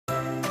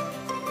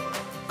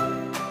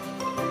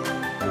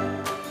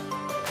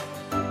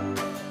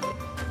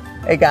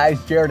Hey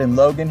guys, Jared and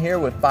Logan here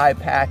with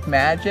 5-Pack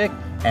Magic,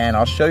 and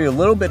I'll show you a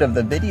little bit of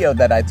the video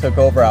that I took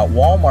over at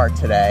Walmart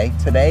today.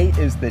 Today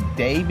is the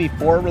day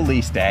before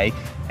release day,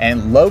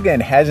 and Logan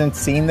hasn't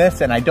seen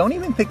this, and I don't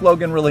even think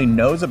Logan really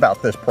knows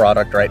about this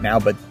product right now,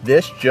 but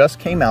this just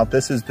came out.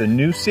 This is the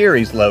new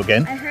series,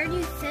 Logan. I heard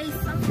you say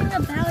something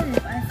about it,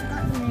 but I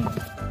forgot the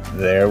name.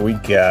 There we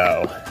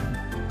go.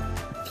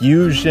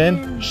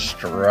 Fusion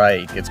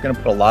Strike. It's going to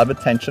put a lot of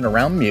attention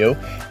around Mew,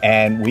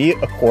 and we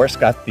of course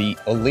got the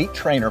Elite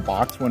Trainer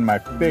box, one of my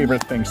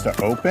favorite things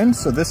to open.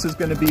 So this is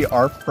going to be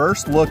our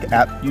first look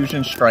at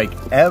Fusion Strike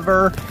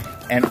ever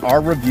and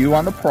our review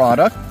on the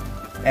product.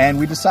 And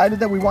we decided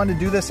that we wanted to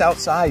do this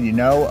outside. You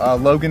know,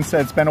 Logan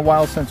said it's been a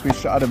while since we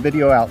shot a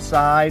video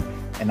outside,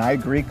 and I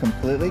agree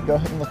completely. Go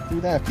ahead and look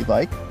through that if you'd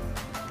like.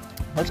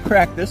 Let's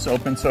crack this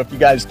open. So if you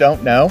guys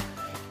don't know,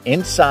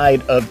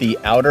 inside of the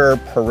outer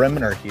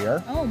perimeter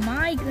here, oh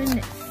my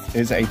goodness,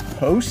 is a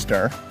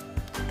poster.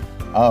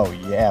 Oh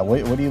yeah,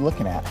 what are you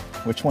looking at?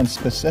 Which one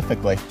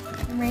specifically?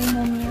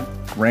 Rainbow Mew.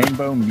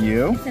 Rainbow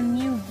Mew. It's a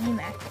Mew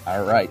VMAX.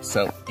 All right,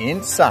 so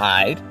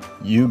inside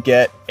you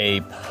get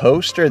a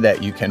poster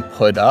that you can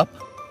put up.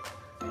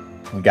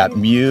 We got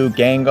Mew,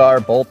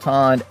 Gengar,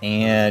 Bolton,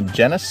 and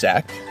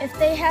Genesect. If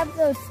they have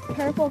those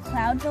purple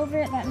clouds over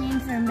it, that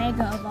means they're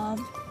Mega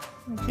Evolved,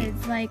 which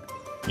is like,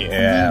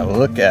 yeah,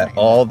 look at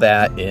all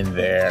that in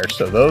there.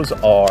 So those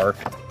are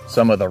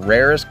some of the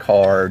rarest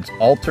cards,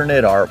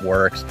 alternate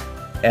artworks.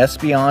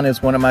 Espeon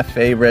is one of my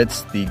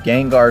favorites. The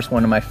Gengar is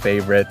one of my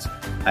favorites.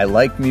 I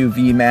like Mew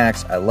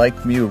VMAX. I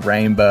like Mew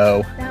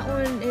Rainbow. That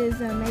one is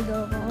a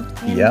Mega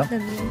Evolved. And yeah, the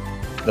Mew.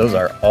 Those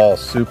are all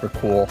super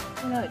cool.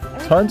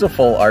 Tons of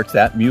full arts.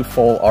 That Mew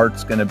full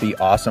art's going to be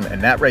awesome.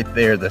 And that right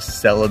there, the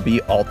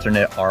Celebi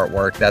alternate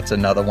artwork, that's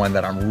another one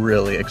that I'm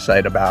really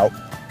excited about.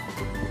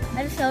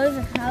 I just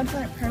noticed the clouds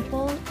aren't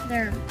purple,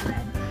 they're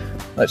red.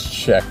 Let's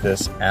check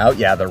this out.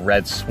 Yeah, the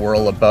red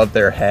swirl above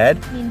their head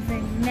Means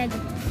they're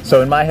negative.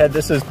 So in my head,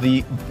 this is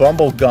the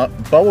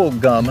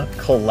Bubblegum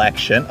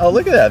collection. Oh,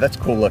 look at that. That's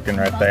cool looking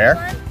right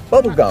there.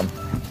 Bubblegum.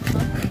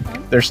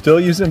 They're still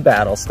using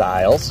battle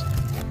styles.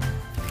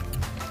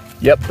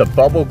 Yep, the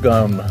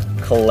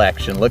Bubblegum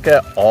collection. Look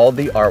at all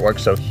the artwork.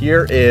 So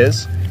here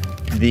is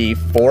the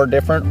 4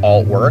 different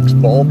artworks: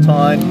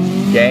 Bolton,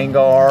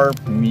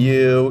 Gengar,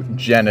 Mew,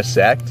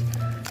 Genesect.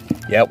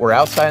 Yeah, we're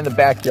outside in the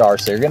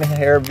backyard, so you're gonna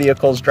hear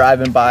vehicles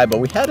driving by, but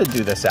we had to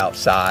do this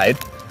outside.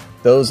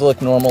 Those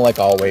look normal like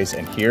always,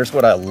 and here's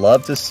what I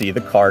love to see,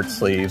 the card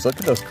sleeves. Look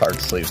at those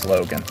card sleeves,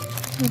 Logan.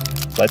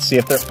 Let's see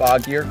if they're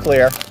foggy or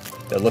clear.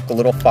 They look a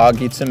little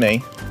foggy to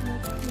me.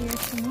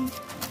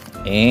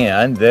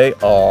 And they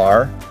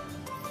are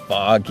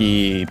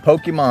foggy.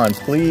 Pokemon,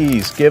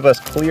 please give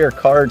us clear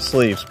card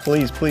sleeves.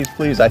 Please, please,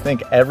 please. I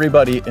think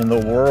everybody in the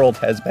world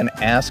has been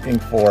asking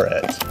for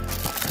it.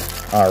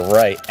 All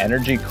right,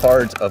 energy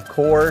cards, of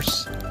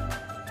course.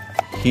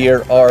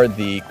 Here are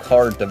the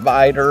card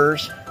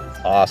dividers.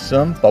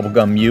 Awesome.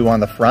 Bubblegum Mew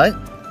on the front.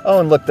 Oh,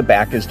 and look, the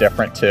back is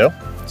different too.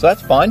 So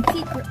that's fun.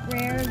 Secret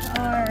rares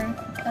are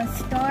a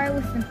star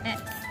with an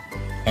X.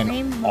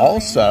 And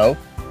also,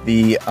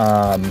 the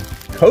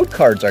code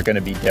cards are going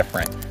to be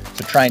different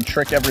to try and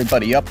trick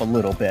everybody up a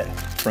little bit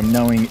from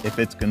knowing if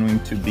it's going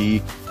to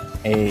be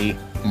a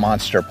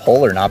monster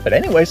pull or not. But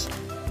anyways,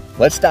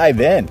 let's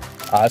dive in.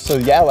 So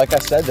yeah, like I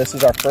said, this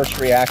is our first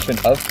reaction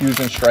of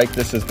Fusion Strike.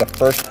 This is the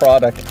first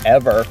product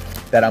ever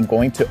that I'm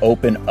going to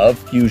open of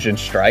Fusion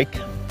Strike.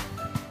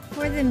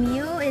 For the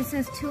Mew, it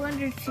says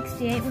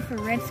 268 with a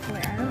red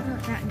square. I don't know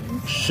what that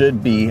means.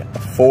 Should be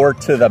 4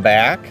 to the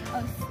back.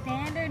 A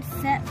standard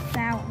set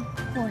foul.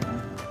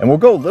 And we'll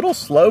go a little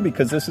slow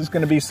because this is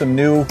going to be some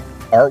new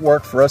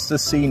artwork for us to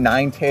see.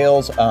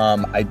 Ninetales.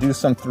 I do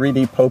some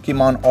 3D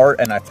Pokemon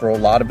art, and I throw a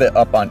lot of it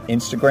up on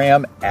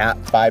Instagram at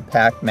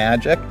 5-Pack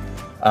Magic.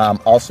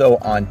 Also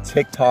on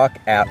TikTok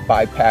at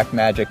 5-Pack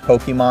Magic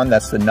Pokemon.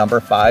 That's the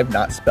number 5,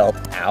 not spelled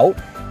out.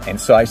 And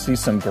so I see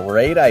some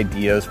great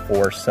ideas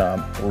for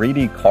some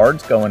 3D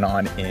cards going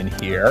on in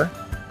here.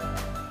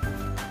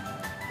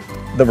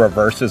 The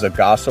reverse is a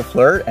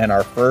Gossifleur, and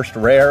our first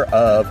rare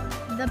of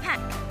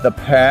the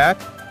pack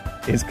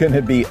is going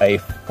to be a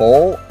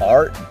full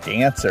art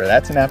Dancer.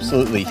 That's an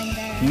absolutely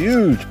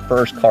huge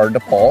first card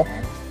to pull.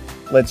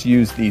 Let's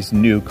use these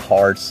new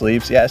card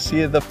sleeves. Yeah,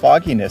 see the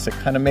fogginess, it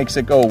kind of makes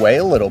it go away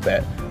a little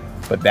bit.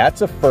 But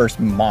that's a first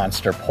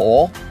monster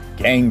pull.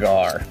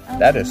 Gengar.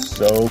 That is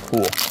so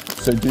cool.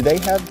 So do they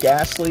have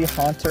Ghastly,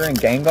 Haunter, and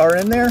Gengar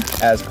in there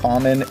as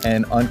common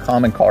and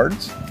uncommon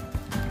cards?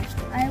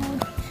 I will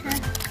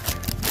check.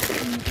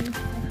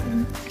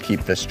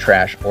 Keep this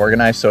trash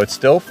organized. So it's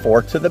still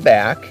 4 to the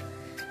back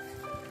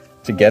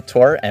to get to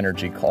our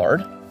energy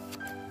card.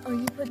 Oh,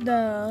 you put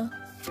the...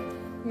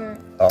 Here.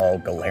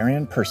 Oh,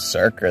 Galarian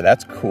Berserker.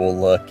 That's cool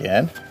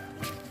looking.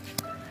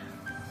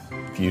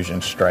 Fusion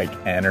Strike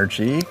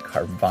Energy.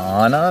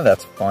 Carvana.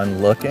 That's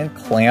fun looking.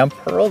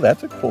 Clamperl.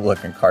 That's a cool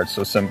looking card.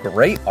 So some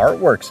great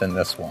artworks in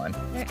this one.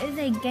 There is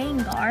a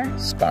Gengar.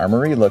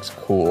 Skarmory looks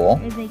cool.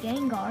 There is a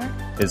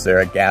Gengar. Is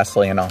there a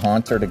Ghastly and a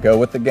Haunter to go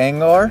with the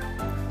Gengar?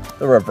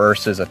 The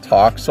reverse is a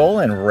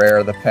Toxel, and rare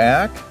of the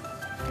pack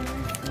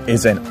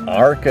is an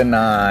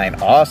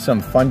Arcanine.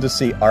 Awesome, fun to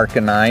see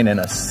Arcanine in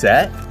a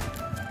set.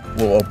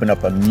 We'll open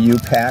up a Mew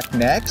pack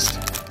next.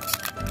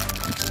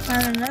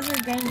 And another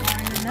Gengar,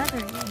 and another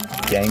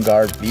Gengar.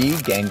 Gengar V,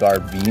 Gengar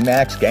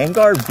VMAX.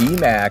 Gengar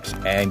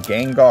VMAX and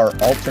Gengar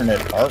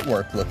alternate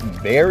artwork look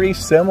very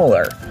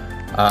similar.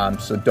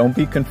 So don't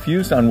be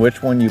confused on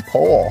which one you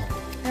pull.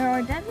 There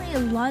are definitely a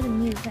lot of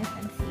Mews I've been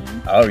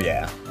seeing. Oh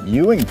yeah,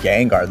 Mew and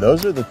Gengar,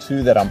 those are the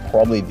two that I'm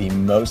probably the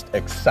most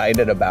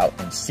excited about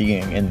and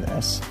seeing in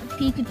this.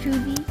 Pikachu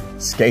V.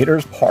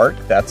 Skaters Park,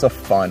 that's a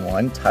fun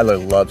one. Tyler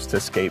loves to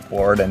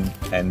skateboard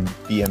and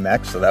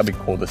BMX, so that'd be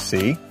cool to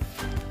see.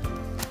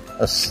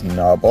 A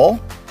Snubble.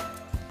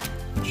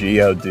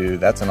 Geodude,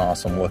 that's an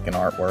awesome looking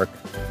artwork.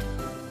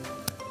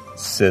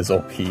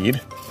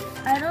 Sizzlepede.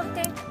 I don't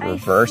think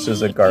Reverse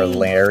is a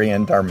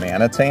Galarian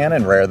Darmanitan,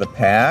 and rare of the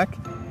pack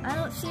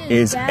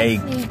is a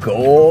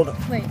gold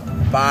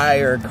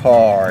fire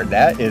card.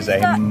 That is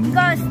a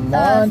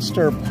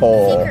monster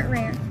pull. Secret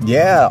rare.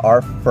 Yeah,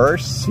 our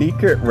first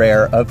secret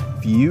rare of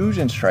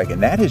Fusion Strike,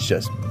 and that is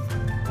just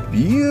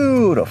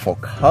beautiful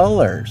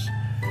colors.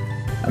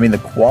 I mean, the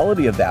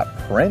quality of that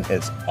print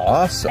is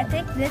awesome. I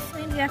think this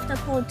means you have to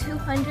pull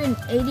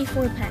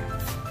 284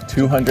 packs.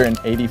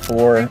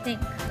 284? I think.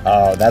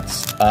 Oh,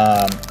 that's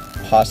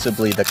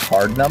possibly the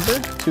card number,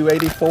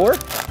 284?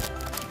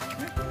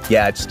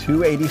 Yeah, it's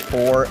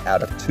 284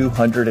 out of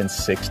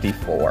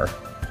 264.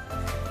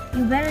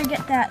 You better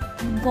get that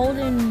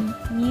golden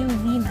Mew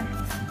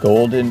VMAX.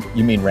 Golden,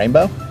 you mean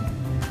rainbow?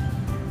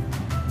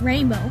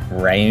 Rainbow.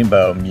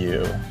 Rainbow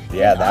Mew.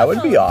 Yeah, that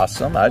would be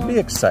awesome. I'd be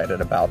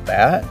excited about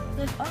that.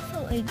 There's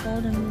also a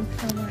golden Mew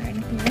somewhere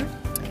in here.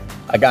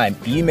 I got an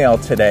email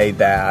today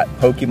that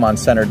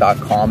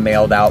PokemonCenter.com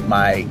mailed out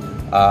my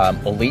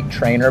Elite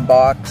Trainer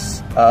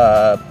box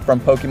from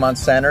Pokemon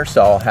Center.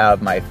 So I'll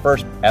have my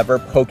first ever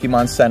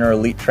Pokemon Center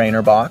Elite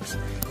Trainer box.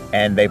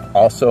 And they've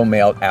also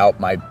mailed out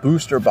my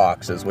booster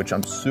boxes, which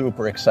I'm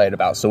super excited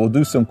about. So we'll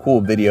do some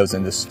cool videos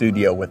in the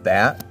studio with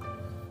that.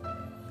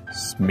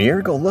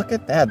 Smeargle, look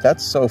at that.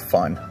 That's so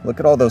fun. Look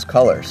at all those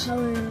colors.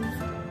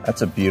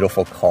 That's a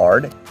beautiful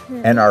card.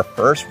 And our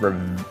first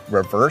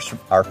reverse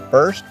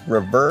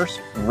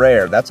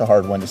rare. That's a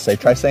hard one to say.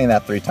 Try saying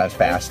that 3 times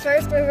fast.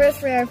 First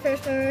reverse rare,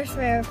 first reverse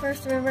rare,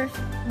 first reverse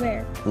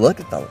rare. Look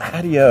at the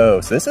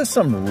Latios. This is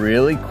some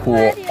really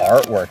cool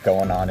artwork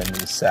going on in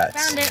these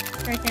sets. Found it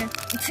right there.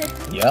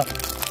 Yep.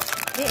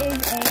 It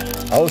is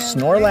a... Oh,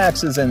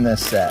 Snorlax is in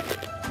this set.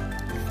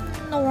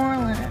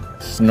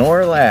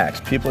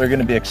 Snorlax. People are going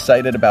to be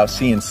excited about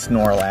seeing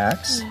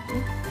Snorlax.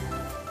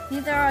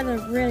 These are the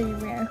really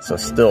rare. So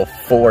still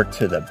 4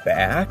 to the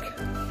back.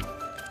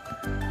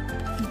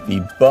 The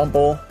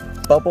Bubble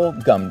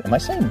Gum. Am I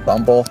saying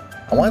Bumble?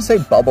 I want to say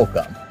Bubble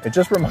Gum. It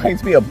just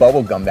reminds me of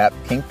Bubble Gum. That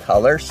pink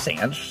color,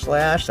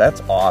 Sandslash.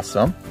 That's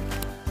awesome.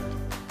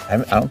 I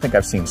don't think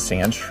I've seen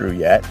Sandshrew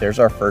yet. There's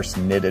our first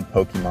knitted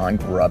Pokemon,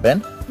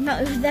 Grubbin.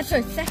 No, that's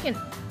our second.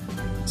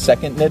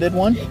 Second knitted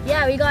one?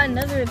 Yeah, we got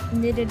another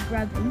knitted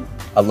Grubbin.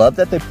 I love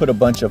that they put a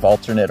bunch of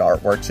alternate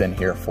artworks in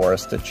here for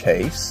us to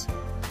chase.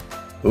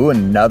 Ooh,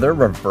 another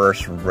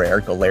reverse rare,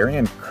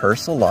 Galarian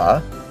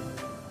Cursula.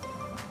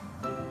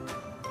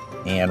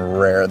 And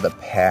rare of the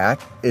pack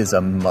is a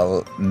Meloita.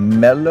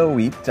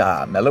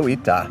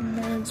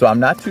 So I'm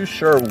not too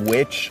sure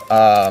which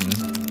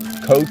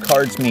code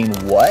cards mean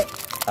what.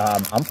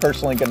 I'm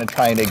personally going to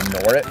try and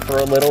ignore it for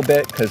a little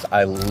bit because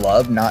I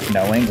love not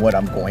knowing what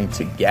I'm going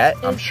to get.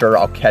 I'm sure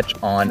I'll catch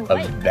on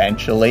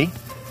eventually.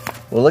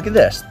 Well, look at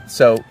this.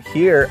 So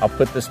here, I'll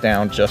put this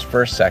down just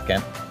for a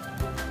second.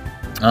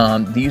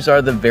 These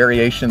are the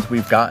variations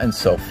we've gotten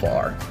so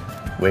far,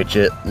 which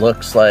it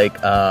looks like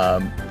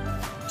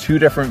 2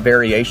 different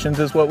variations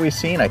is what we've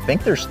seen. I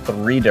think there's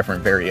 3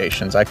 different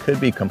variations. I could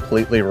be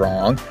completely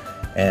wrong.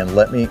 And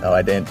let me, oh,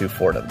 I didn't do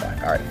 4 to the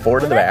back. All right, 4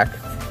 to the back.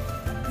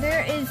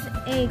 There is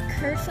a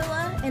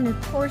Cursula and a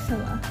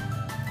Corsola.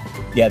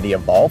 Yeah, the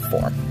evolved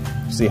form.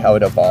 See how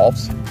it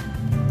evolves?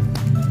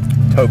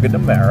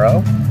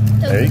 Togedemaru.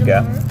 There you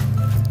go.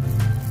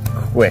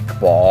 Quick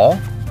Ball.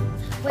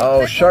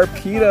 Oh,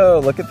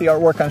 Sharpedo. Look at the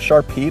artwork on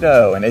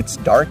Sharpedo. And it's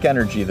dark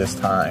energy this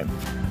time.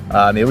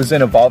 It was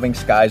in Evolving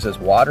Skies as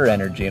water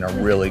energy and a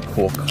really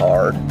cool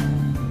card.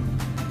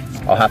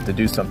 I'll have to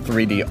do some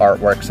 3D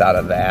artworks out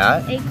of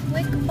that. A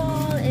Quick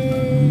Ball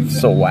is...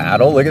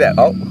 Sewaddle. Look at that.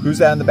 Oh, who's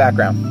that in the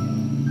background?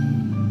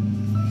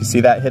 You see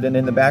that hidden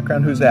in the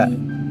background? Who's that? I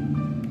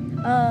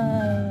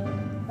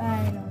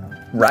don't know.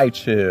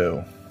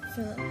 Raichu.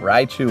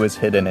 Raichu is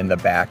hidden in the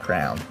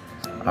background.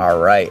 All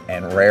right,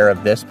 and rare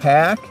of this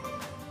pack.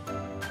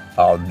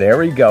 Oh, there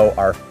we go.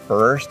 Our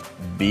first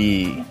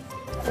V.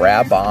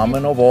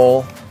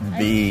 Crabominable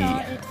V. I saw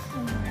it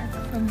somewhere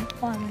from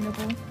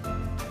Abominable.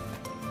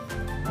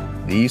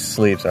 These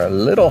sleeves are a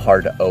little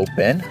hard to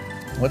open.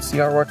 What's the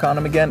artwork on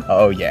them again?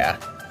 Oh, yeah.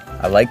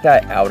 I like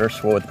that outer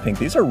swirl with pink.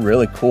 These are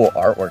really cool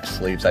artwork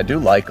sleeves. I do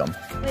like them.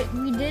 Wait,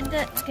 we did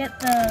get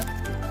the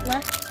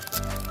left.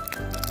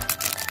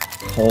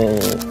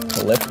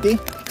 Calypti?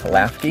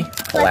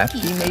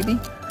 Klefki maybe?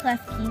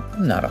 Klefki.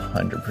 I'm not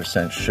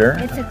 100% sure.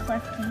 It's a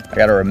Klefki. I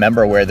gotta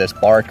remember where this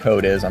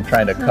barcode is. I'm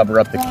trying to cover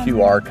up the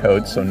QR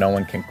code so no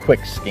one can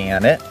quick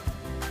scan it.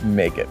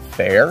 Make it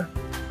fair.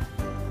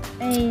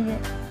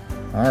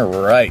 All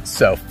right,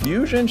 so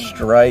Fusion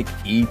Strike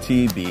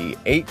ETB,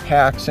 8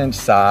 packs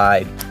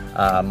inside.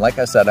 Like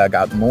I said, I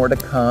got more to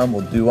come.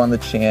 We'll do on the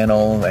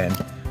channel, and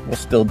we'll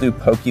still do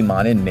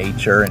Pokemon in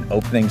nature and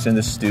openings in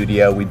the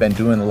studio. We've been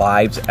doing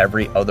lives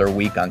every other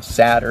week on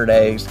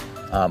Saturdays.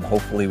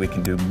 Hopefully we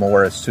can do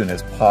more as soon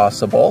as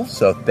possible.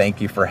 So thank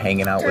you for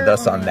hanging out with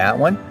us on that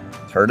one.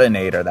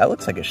 Turtonator, that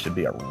looks like it should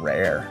be a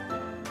rare.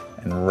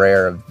 And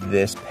rare of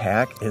this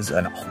pack is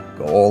an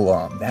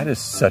Golem. That is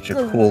such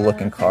a cool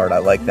looking card. I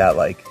like that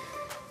like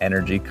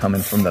energy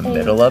coming from the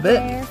middle of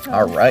it.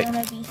 All right,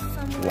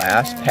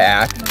 last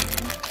pack.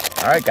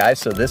 All right guys,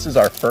 so this is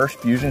our first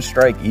Fusion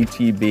Strike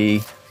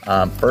ETB.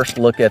 First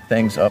look at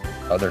things up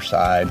other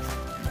side.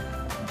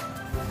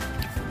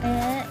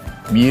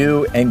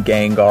 Mew and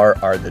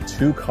Gengar are the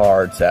 2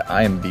 cards that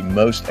I am the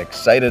most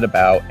excited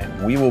about,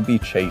 and we will be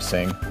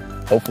chasing.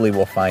 Hopefully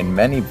we'll find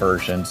many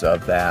versions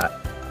of that.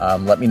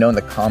 Let me know in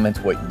the comments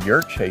what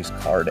your chase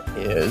card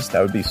is.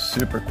 That would be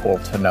super cool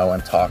to know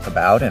and talk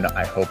about, and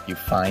I hope you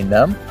find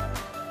them.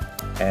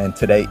 And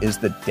today is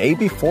the day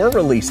before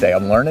release day.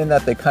 I'm learning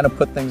that they kind of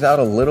put things out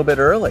a little bit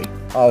early.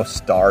 Oh,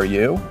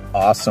 Staryu,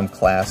 awesome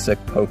classic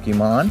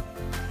Pokemon.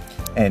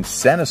 And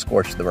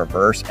Centiskorch the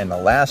reverse, and the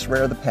last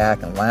rare of the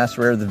pack and last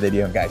rare of the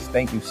video. And guys,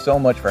 thank you so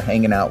much for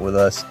hanging out with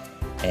us.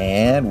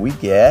 And we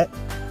get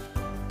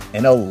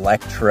an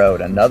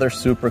Electrode, another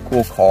super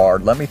cool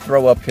card. Let me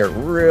throw up here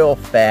real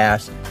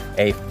fast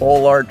a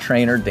Full Art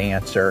Trainer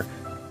Dancer.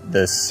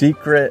 The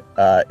secret,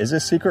 is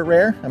this secret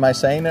rare? Am I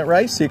saying it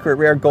right? Secret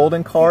rare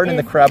golden card in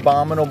the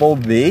Crabominable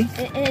V.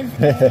 It is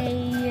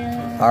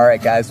a... All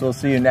right, guys, we'll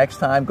see you next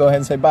time. Go ahead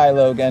and say bye,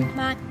 Logan.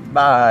 Bye.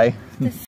 Bye.